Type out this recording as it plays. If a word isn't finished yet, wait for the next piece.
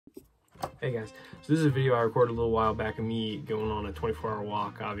Hey guys, so this is a video I recorded a little while back of me going on a 24-hour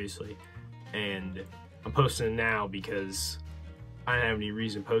walk, obviously, and I'm posting it now because I didn't have any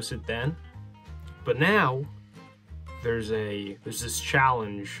reason to post it then. But now there's this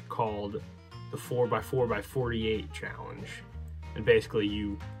challenge called the 4x4x48 challenge, and basically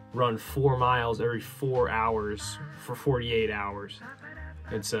you run 4 miles every 4 hours for 48 hours.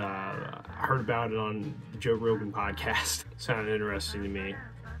 It's I heard about it on the Joe Rogan podcast. Sounded interesting to me.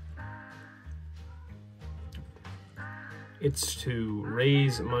 It's to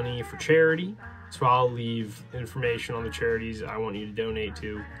raise money for charity, so I'll leave information on the charities I want you to donate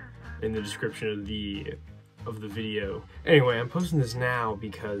to in the description of the video. Anyway, I'm posting this now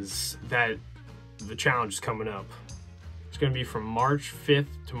because the challenge is coming up. It's going to be from March 5th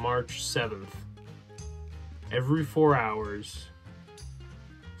to March 7th. Every 4 hours,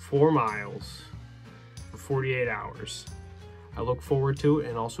 4 miles for 48 hours. I look forward to it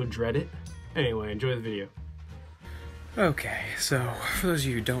and also dread it. Anyway, enjoy the video. Okay, so for those of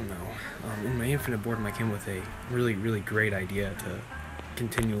you who don't know, in my infinite boredom I came with a really great idea to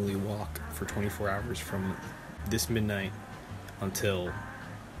continually walk for 24 hours from this midnight until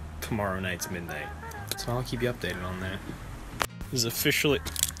tomorrow night's midnight. So I'll keep you updated on that. This is officially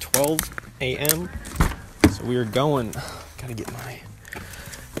 12 a.m. So we are going. Gotta get my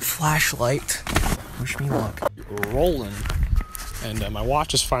flashlight. Wish me luck. Rolling. And my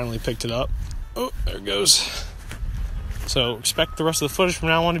watch has finally picked it up. Oh, there it goes. So expect the rest of the footage from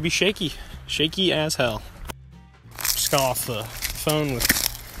now on to be shaky. Shaky as hell. Just got off the phone with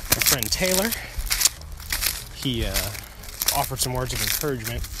my friend Taylor. He offered some words of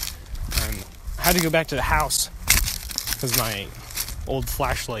encouragement. I had to go back to the house because my old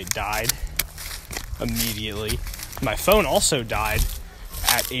flashlight died immediately. My phone also died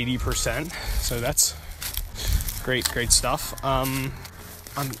at 80%, so that's great stuff. I'm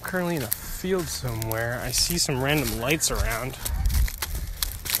currently in a field somewhere. I see some random lights around.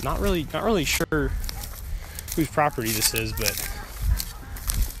 Not really sure whose property this is, but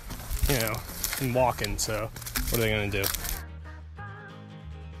you know, I'm walking, so what are they gonna do?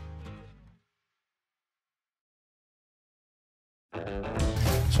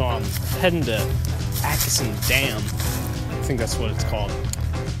 So I'm heading to Atchison Dam. I think that's what it's called.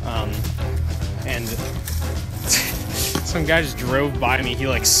 And some guy just drove by me. He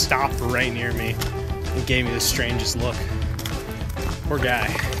like stopped right near me and gave me the strangest look. Poor guy.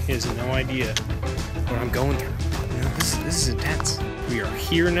 He has no idea what I'm going through. You know, this is intense. We are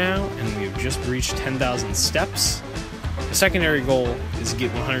here now, and we have just reached 10,000 steps. The secondary goal is to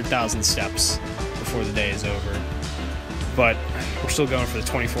get 100,000 steps before the day is over. But we're still going for the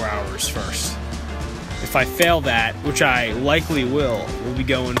 24 hours first. If I fail that, which I likely will, we'll be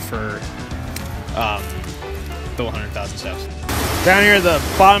going for the 100,000 steps. Down here at the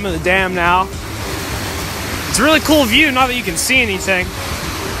bottom of the dam now. It's a really cool view, not that you can see anything.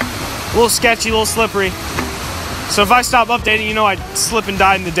 A little sketchy, a little slippery. So if I stop updating, you know I'd slip and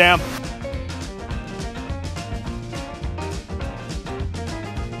die in the dam.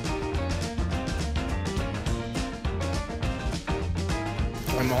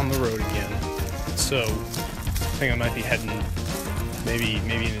 I'm on the road again. So I think I might be heading maybe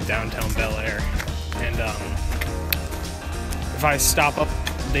into downtown Bel Air. And if I stop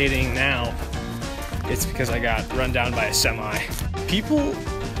updating now, it's because I got run down by a semi. People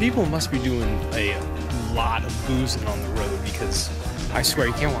must be doing a lot of boozing on the road, because I swear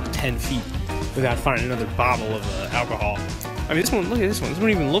you can't walk 10 feet without finding another bottle of alcohol. I mean, this one, look at this one. This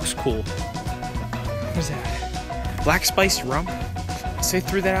one even looks cool. What is that? Black spiced rum? They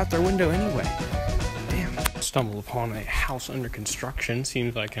threw that out their window anyway. Damn. Stumbled upon a house under construction.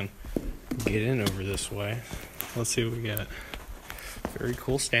 Seems I can get in over this way. Let's see what we got. Very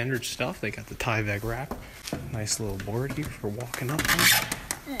cool standard stuff. They got the Tyvek wrap. Nice little board here for walking up on.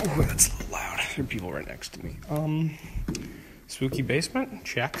 Oh, that's a little loud. There are people right next to me. Spooky basement?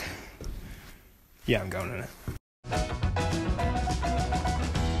 Check. Yeah, I'm going in it.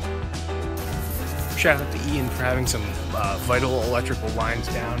 Shout out to Ian for having some vital electrical lines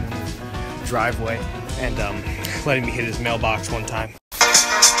down in the driveway and letting me hit his mailbox one time.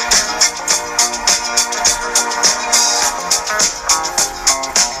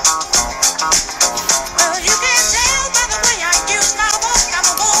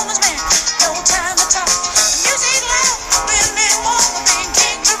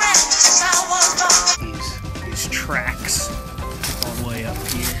 These tracks all the way up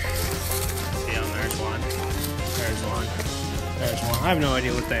here. See, there's one. There's one. There's one. I have no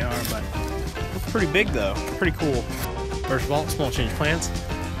idea what they are, but look pretty big though. Pretty cool. First of all, small change plans.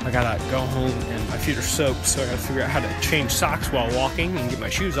 I gotta go home and my feet are soaked, so I gotta figure out how to change socks while walking and get my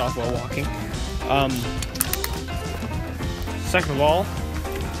shoes off while walking. Second of all,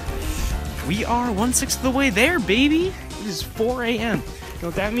 we are 1/6 of the way there, baby. It is 4 a.m. You know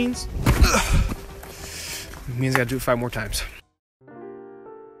what that means? It means I gotta do it 5 more times.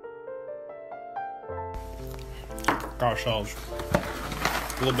 Got ourselves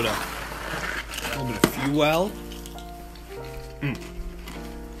a little bit of fuel.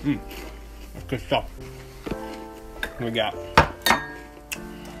 That's good stuff. What we got?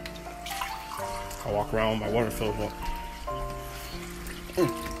 I'll walk around with my water fills up. A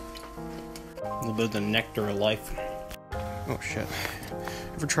little bit of the nectar of life. Oh shit.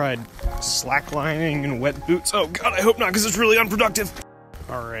 Ever tried slacklining in wet boots? Oh god, I hope not, because it's really unproductive.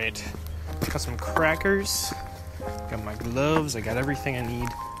 Alright. Got some crackers. Got my gloves. I got everything I need.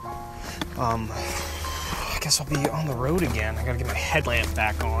 I guess I'll be on the road again. I gotta get my headlamp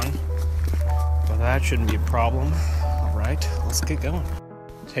back on. But that shouldn't be a problem. Alright, let's get going.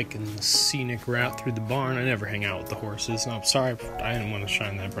 Taking the scenic route through the barn. I never hang out with the horses. No, I'm sorry, I didn't want to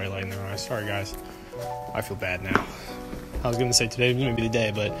shine that bright light in their eyes. Sorry, guys. I feel bad now. I was gonna say today was gonna be the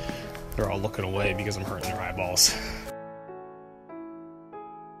day, but they're all looking away because I'm hurting their eyeballs.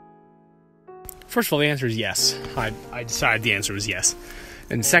 First of all, the answer is yes. I decided the answer was yes.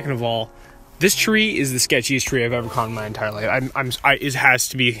 And second of all, this tree is the sketchiest tree I've ever caught in my entire life. It has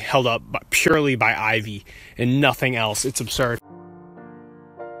to be held up purely by ivy and nothing else. It's absurd.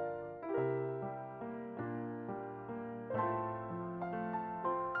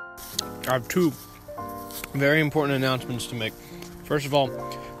 I have 2 very important announcements to make. First of all,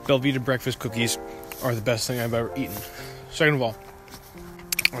 Belvita breakfast cookies are the best thing I've ever eaten. Second of all,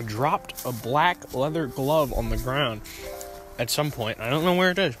 I dropped a black leather glove on the ground at some point. I don't know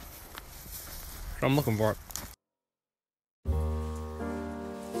where it is, but I'm looking for it.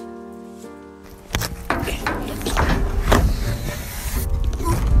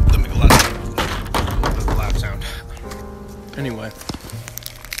 Let me go loud sound. Anyway,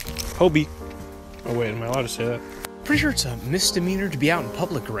 Hobie. Oh wait, am I allowed to say that? Pretty sure it's a misdemeanor to be out in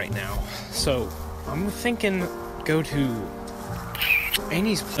public right now. So I'm thinking go to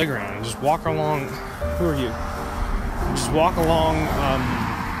Annie's playground and just walk along. Who are you? Just walk along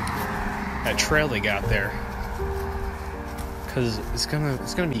that trail they got there, cause it's gonna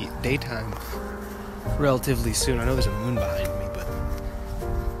be daytime relatively soon. I know there's a moon behind me, but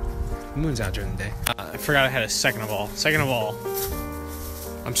the moon's out during the day. I forgot I had a second of all. Second of all,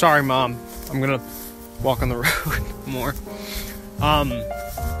 I'm sorry, Mom. I'm gonna walk on the road more. I'm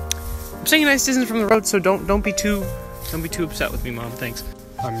saying nice distance from the road, so don't be too upset with me, Mom. Thanks.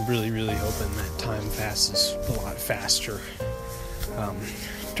 I'm really hoping that time passes a lot faster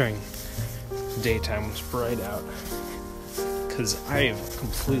during daytime when it's bright out, because I have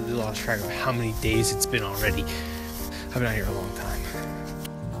completely lost track of how many days it's been already. I've been out here a long time.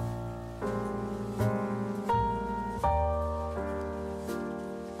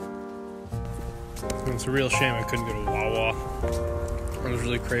 It's a real shame I couldn't go to Wawa. I was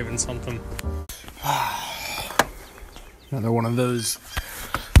really craving something. Another one of those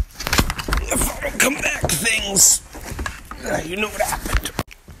if I don't come back things. You know what happened.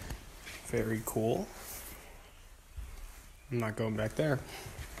 Very cool. I'm not going back there.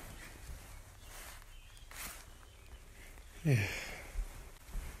 Yeah.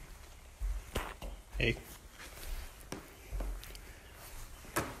 Hey.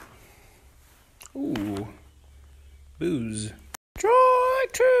 Ooh. Booze. Joy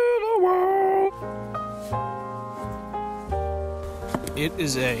to the world. It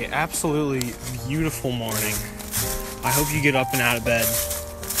is a absolutely beautiful morning. I hope you get up and out of bed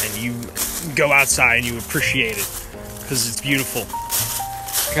and you go outside and you appreciate it, because it's beautiful.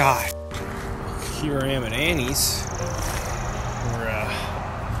 God. Here I am at Annie's. We're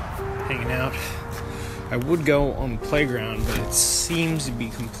hanging out. I would go on the playground, but it seems to be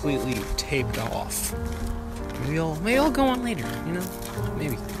completely taped off. Maybe I'll go on later, you know?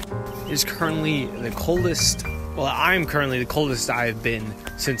 Maybe. It is currently the coldest. Well, I'm currently the coldest I've been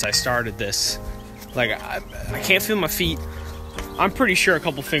since I started this. Like, I can't feel my feet. I'm pretty sure a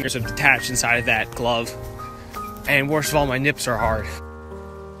couple fingers have detached inside of that glove. And worst of all, my nips are hard.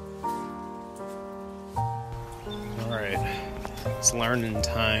 Alright. It's learning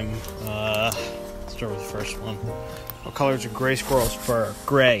time. Let's start with the first one. What color is a gray squirrel's fur?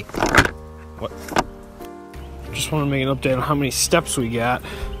 Gray. What? Just want to make an update on how many steps we got.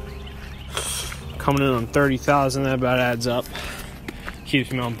 Coming in on 30,000, that about adds up.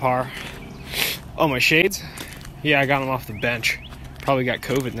 Keeps me on par. Oh, my shades? Yeah, I got them off the bench. Probably got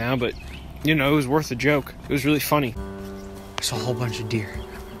COVID now, but, you know, it was worth the joke. It was really funny. I saw a whole bunch of deer.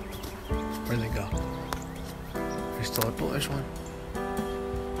 Oh, there's one.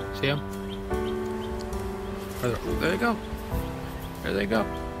 See him? There they go. There they go.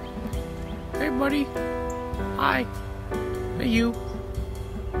 Hey, buddy. Hi. Hey, you.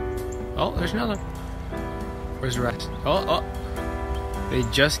 Oh, there's another. Where's the rest? Oh. They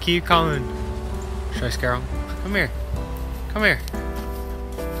just keep coming. Should I scare them? Come here. Come here.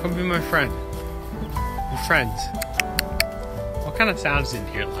 Come be my friend. We're friends. What kind of sounds in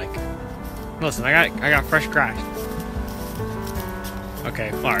here like? Listen, I got fresh grass.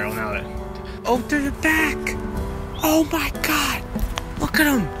 Okay, alright, well now that. Oh, they're back! Oh my god! Look at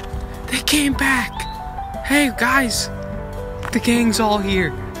them! They came back! Hey guys! The gang's all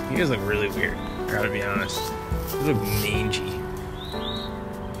here! You guys look really weird, I gotta be honest. You look mangy.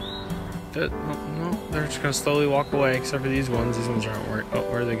 No, they're just gonna slowly walk away, except for these ones. These ones aren't worried. Oh,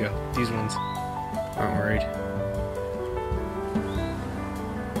 where'd they go? These ones aren't worried.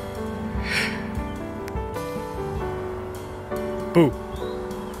 Boo!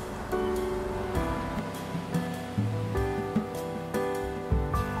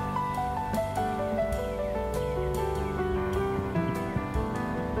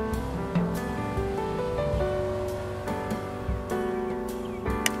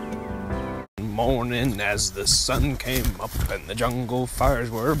 Morning as the sun came up and the jungle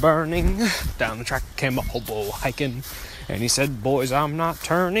fires were burning. Down the track came a hobo hiking, and he said, "Boys, I'm not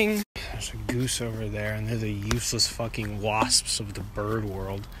turning." There's a goose over there, and they're the useless fucking wasps of the bird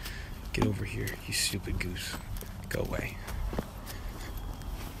world. Get over here, you stupid goose. Go away.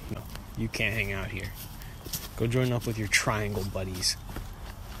 No, you can't hang out here. Go join up with your triangle buddies.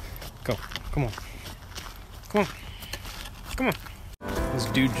 Go, come on. Come on. Come on. This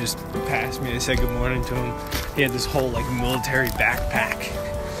dude just passed me. I said good morning to him. He had this whole like military backpack.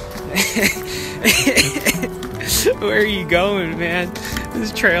 Where are you going, man?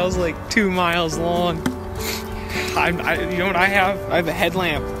 This trail's like 2 miles long. You know what I have? I have a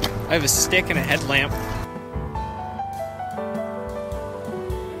headlamp. I have a stick and a headlamp.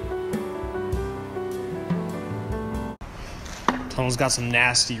 Tunnel's got some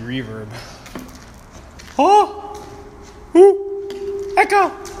nasty reverb. Oh! Ooh!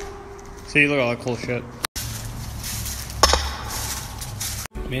 Echo! See, look at all that cool shit.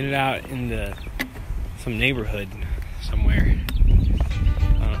 Made it out into some neighborhood somewhere.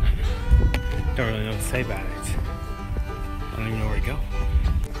 Don't really know what to say about it. I don't even know where to go.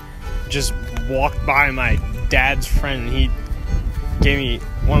 Just walked by my dad's friend. He gave me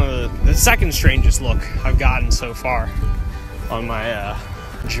one of the second strangest look I've gotten so far on my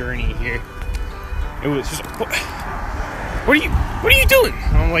journey here. It was just, what are you doing?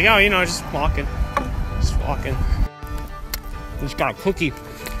 And I'm like, oh, you know, just walking. Just walking. Just got a cookie.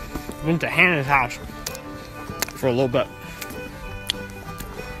 Went to Hannah's house for a little bit.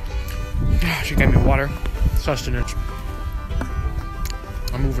 She gave me water, sustenance.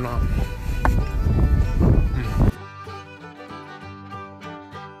 I'm moving on.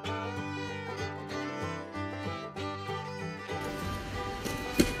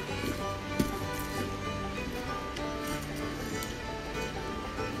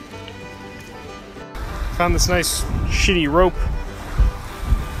 Found this nice shitty rope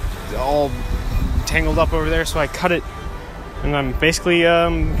all tangled up over there, so I cut it, and I'm basically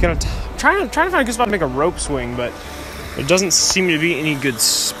gonna try to find a good spot to make a rope swing, but there doesn't seem to be any good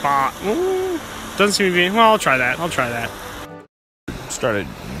spot. Doesn't seem to be. Well, I'll try that. Started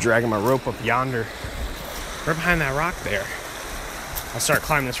dragging my rope up yonder, right behind that rock there. I'll start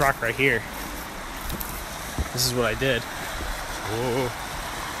climbing this rock right here. This is what I did. Whoa.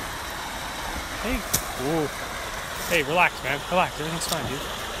 Hey. Whoa. Hey, relax, man. Relax. Everything's fine, dude.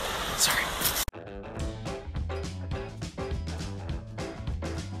 Sorry.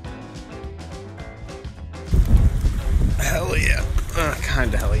 Hell yeah.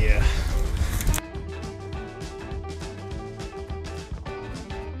 Kinda hell yeah.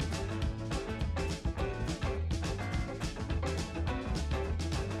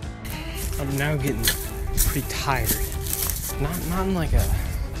 I'm now getting pretty tired. Not in like a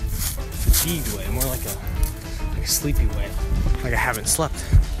fatigued way, more like a sleepy way. Like I haven't slept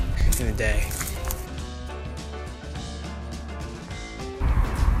in a day.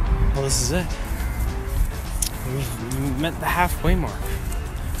 Well, this is it. We met the halfway mark.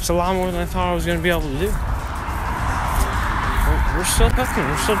 It's a lot more than I thought I was going to be able to do. We're still cooking.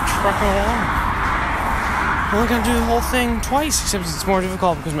 We're still trucking along. I'm only going to do the whole thing twice, except it's more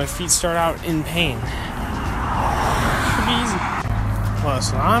difficult because my feet start out in pain. Should be easy.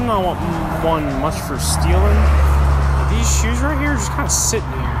 Listen, I'm not one much for stealing. But these shoes right here are just kind of sitting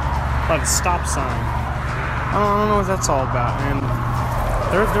here by the stop sign. I don't know what that's all about, and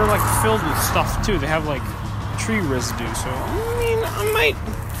they're like filled with stuff too. They have like tree residue. So I mean,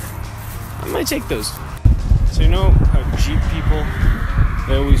 I might take those. So you know how Jeep people,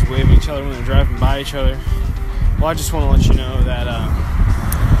 they always wave at each other when they're driving by each other. Well, I just want to let you know that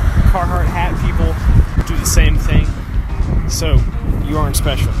Carhartt hat people do the same thing. So you aren't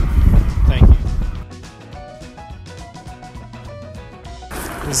special. Thank you.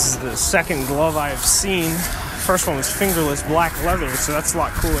 This is the second glove I have seen. First one was fingerless black leather, so that's a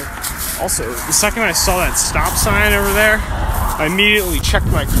lot cooler. Also, the second I saw that stop sign over there, I immediately checked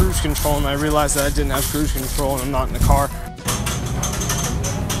my cruise control and I realized that I didn't have cruise control and I'm not in the car.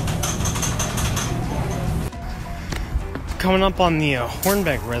 Coming up on the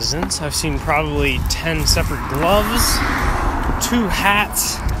Hornbeck residence, I've seen probably 10 separate gloves, 2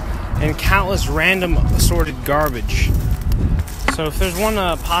 hats, and countless random assorted garbage. So if there's one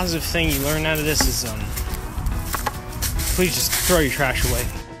positive thing you learn out of this is, please just throw your trash away.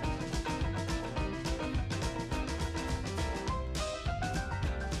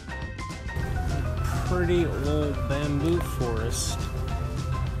 Pretty old bamboo forest.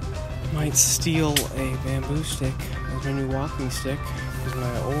 Might steal a bamboo stick as my new walking stick, because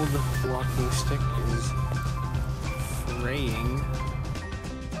my old walking stick is fraying.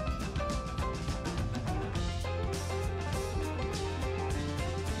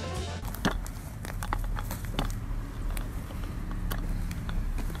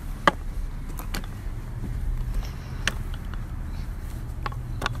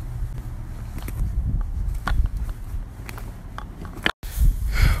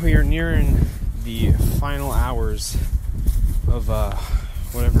 We are nearing the final hours of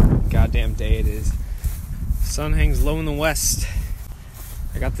whatever goddamn day it is. Sun hangs low in the west.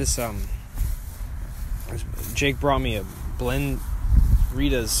 I got this Jake brought me a blend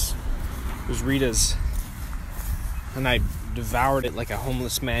Rita's. It was Rita's, and I devoured it like a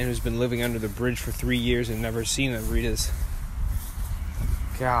homeless man who's been living under the bridge for 3 years and never seen a Rita's.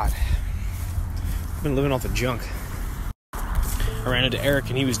 God, I've been living off the junk. I ran into Eric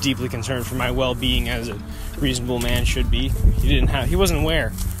and he was deeply concerned for my well-being, as a reasonable man should be. He wasn't aware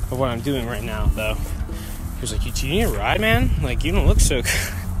of what I'm doing right now, though. He was like, "Do you need a ride, man? Like, you don't look so good."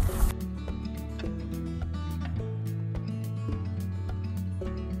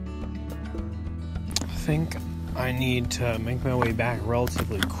 I think I need to make my way back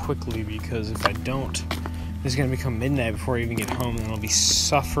relatively quickly, because if I don't, it's going to become midnight before I even get home, and I'll be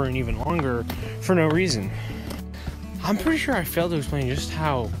suffering even longer for no reason. I'm pretty sure I failed to explain just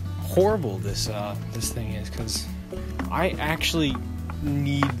how horrible this thing is, because I actually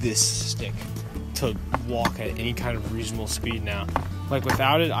need this stick to walk at any kind of reasonable speed now. Like,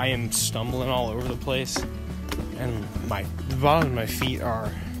 without it, I am stumbling all over the place, and the bottom of my feet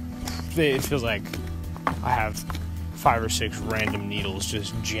it feels like I have 5 or 6 random needles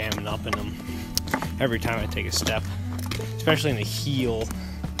just jamming up in them every time I take a step, especially in the heel.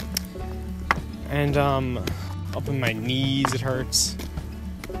 And up in my knees, it hurts.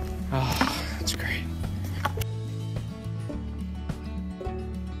 Oh, it's great.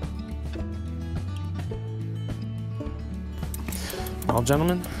 Well,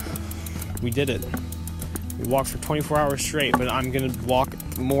 gentlemen, we did it. We walked for 24 hours straight, but I'm gonna walk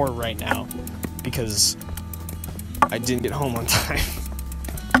more right now because I didn't get home on time.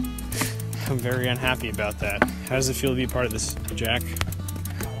 I'm very unhappy about that. How does it feel to be part of this, Jack?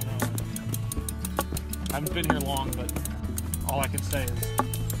 I haven't been here long, but all I can say is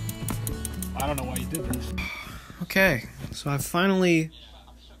I don't know why you did this. Okay, so I'm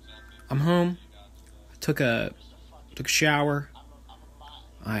home. I took a shower.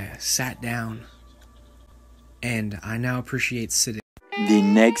 I sat down, and I now appreciate sitting. The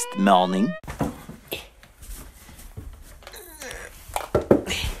next morning.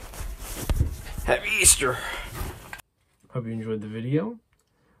 Happy Easter. Hope you enjoyed the video.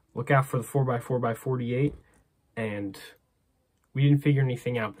 Look out for the 4x4x48, and we didn't figure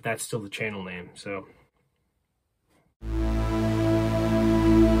anything out, but that's still the channel name, so